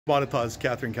Moniteau's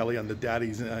Catherine Kelly on the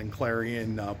Daddies and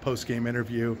Clarion post-game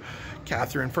interview.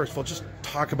 Catherine, first of all, just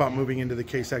talk about moving into the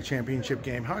KSAC championship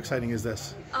game. How exciting is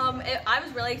this? I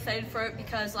was really excited for it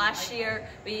because last year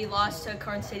we lost to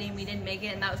Karn City and we didn't make it,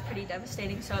 and that was pretty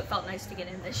devastating, so it felt nice to get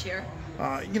in this year.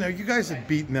 You guys had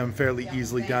beaten them fairly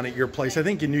easily down at your place. I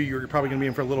think you knew you were probably going to be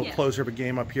in for a little closer of a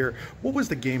game up here. What was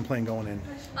the game plan going in?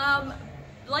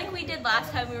 Like we did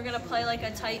last time, we were going to play like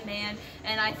a tight man,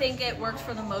 and I think it worked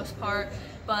for the most part,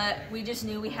 but we just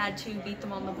knew we had to beat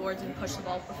them on the boards and push the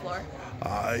ball up the floor.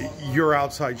 Your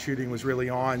outside shooting was really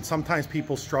on. Sometimes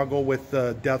people struggle with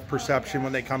the depth perception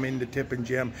when they come into tip and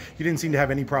gym. You didn't seem to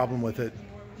have any problem with it.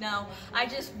 No, I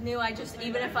just knew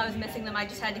even if I was missing them, I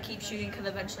just had to keep shooting because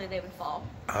eventually they would fall.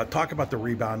 Talk about the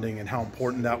rebounding and how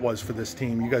important that was for this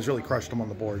team. You guys really crushed them on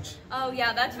the boards. Oh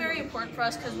yeah, that's very important for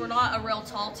us because we're not a real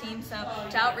tall team, so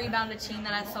to out-rebound a team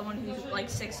that has someone who's like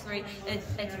 6'3",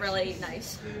 it's really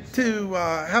nice. To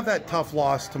have that tough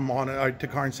loss to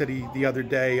Karn City the other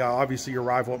day, obviously your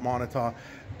rival at Moniteau,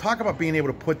 talk about being able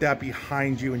to put that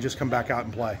behind you and just come back out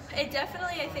and play. It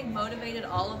definitely, I think, motivated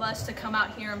all of us to come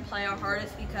out here and play our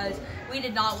hardest because we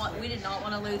did not want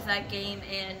to lose that game,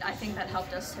 and I think that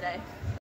helped us today.